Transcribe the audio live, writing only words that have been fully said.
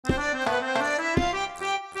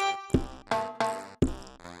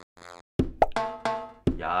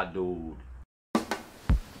dude.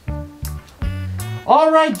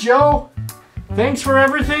 All right, Joe. Thanks for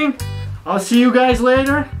everything. I'll see you guys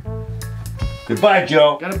later. Goodbye,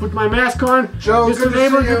 Joe. Gotta put my mask on. Joe, Mr. good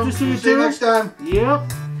Neighbor, to see you. good to see you See you too. next time.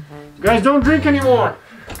 Yep. You guys don't drink anymore.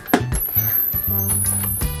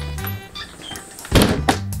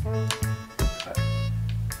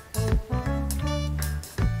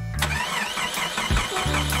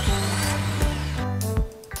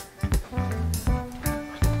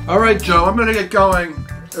 All right, Joe, I'm gonna get going.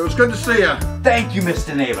 It was good to see you. Thank you,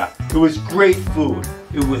 Mr. Neighbor. It was great food.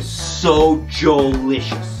 It was so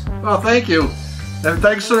delicious. Well, thank you. And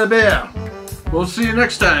thanks to the beer. We'll see you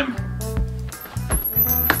next time.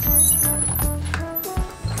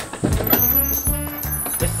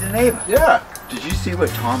 Mr. Neighbor. Yeah. Did you see what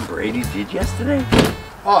Tom Brady did yesterday?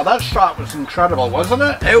 Oh, that shot was incredible, wasn't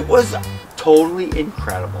it? It was totally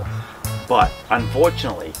incredible. But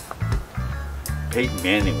unfortunately, Peyton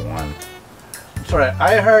Manning won. Sorry,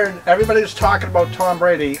 I heard everybody's talking about Tom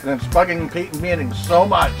Brady and it's bugging Peyton Manning so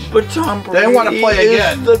much. But Tom Brady They want to play is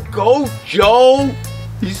again. the GOAT, Joe.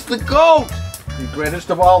 He's the GOAT. The greatest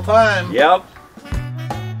of all time. Yep.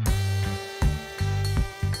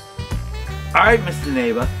 All right, Mr.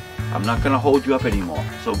 Neighbor. I'm not going to hold you up anymore.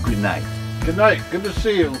 So good night. Good night. Good to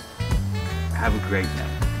see you. Have a great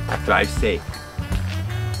night. Drive safe.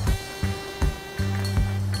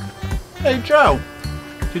 Hey, Joe.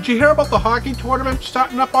 Did you hear about the hockey tournament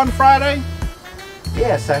starting up on Friday?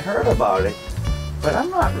 Yes, I heard about it. But I'm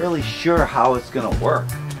not really sure how it's going to work.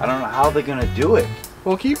 I don't know how they're going to do it.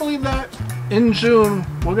 Well, can you believe that? In June,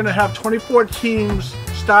 we're going to have 24 teams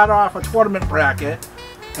start off a tournament bracket,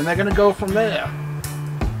 and they're going to go from there.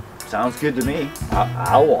 Sounds good to me.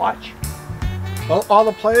 I'll watch. Well, all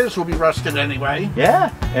the players will be rested anyway.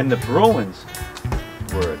 Yeah, and the Bruins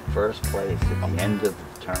were at first place at the end of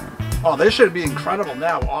the term. Oh, this should be incredible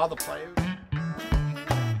now, all the players.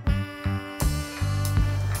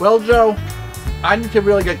 Well, Joe, I need to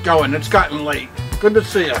really get going. It's gotten late. Good to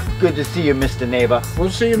see you. Good to see you, Mr. Neighbor. We'll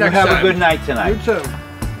see you next have time. a good night tonight. You too.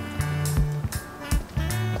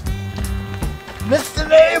 Mr.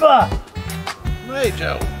 Neighbor! Hey,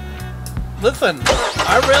 Joe. Listen,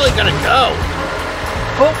 I'm really gonna go.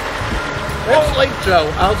 It's late,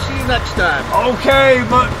 Joe. I'll see you next time. Okay,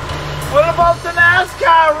 but what about the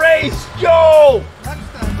NASCAR race, Joe?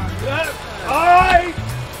 Next time, All right.